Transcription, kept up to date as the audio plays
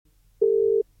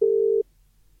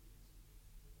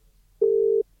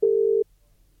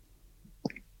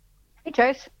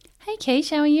Joyce. Hey,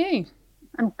 Keish, how are you?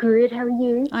 I'm good. How are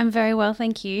you? I'm very well,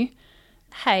 thank you.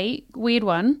 Hey, weird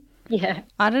one. Yeah.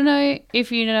 I don't know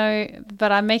if you know,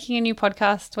 but I'm making a new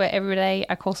podcast where every day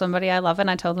I call somebody I love and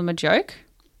I tell them a joke.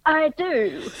 I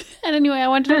do. And anyway, I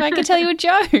wondered if I could tell you a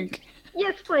joke.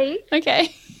 Yes, please.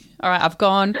 Okay. All right, I've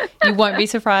gone. You won't be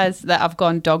surprised that I've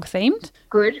gone dog themed.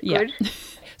 Good, Yeah. good.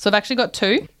 So I've actually got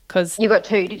two because You got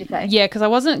two, did you say? yeah, because I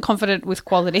wasn't confident with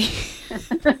quality.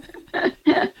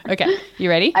 Okay, you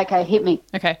ready? Okay, hit me.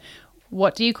 Okay.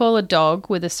 What do you call a dog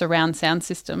with a surround sound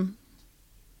system?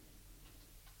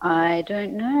 I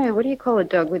don't know. What do you call a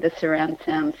dog with a surround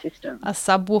sound system? A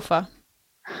subwoofer.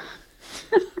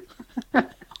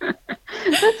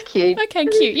 That's cute. Okay,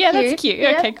 cute. Yeah, that's cute.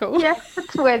 Yeah, Okay, cool. Yeah,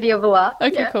 that's worthy of a laugh.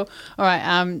 Okay, Yeah. cool. All right,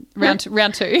 round two.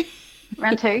 Round two.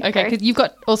 Okay, because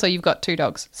you've got two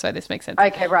dogs, so this makes sense.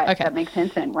 Okay, right. Okay. That makes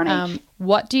sense then. One each.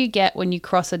 What do you get when you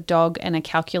cross a dog and a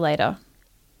calculator?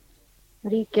 What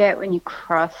do you get when you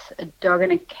cross a dog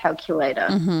and a calculator?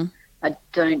 Mm-hmm. I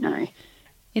don't know.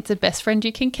 It's a best friend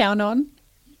you can count on.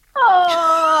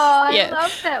 Oh, I Yeah,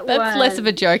 love that one. That's less of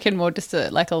a joke and more just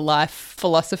a life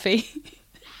philosophy.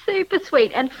 Super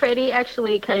sweet. And Freddie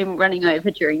actually came running over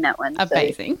during that one. so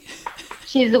Amazing.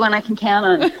 she's the one I can count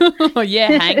on. Oh yeah,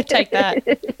 Hank, take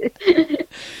that.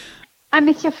 I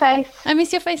miss your face. I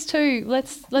miss your face too.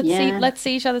 Let's Yeah.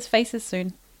 see each other's faces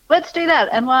soon. Let's do that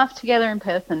and laugh together in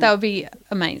person. That would be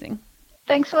amazing.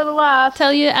 Thanks for the laugh.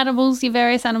 Tell your animals, your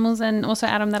various animals, and also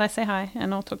Adam that I say hi,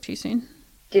 and I'll talk to you soon.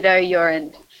 Ditto your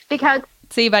end. Big hug.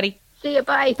 See you, buddy. See you.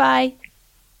 Bye. Bye.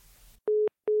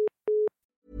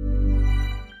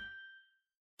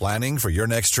 Planning for your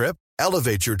next trip?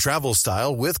 Elevate your travel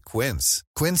style with Quince.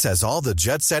 Quince has all the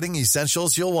jet-setting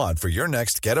essentials you'll want for your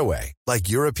next getaway, like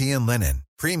European linen,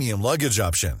 premium luggage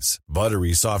options,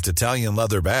 buttery soft Italian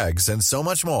leather bags, and so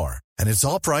much more. And it's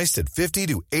all priced at 50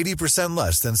 to 80%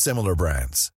 less than similar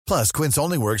brands. Plus, Quince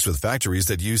only works with factories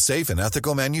that use safe and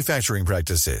ethical manufacturing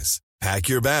practices. Pack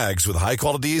your bags with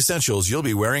high-quality essentials you'll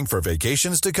be wearing for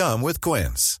vacations to come with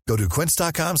Quince. Go to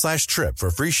quince.com/trip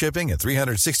for free shipping and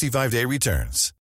 365-day returns.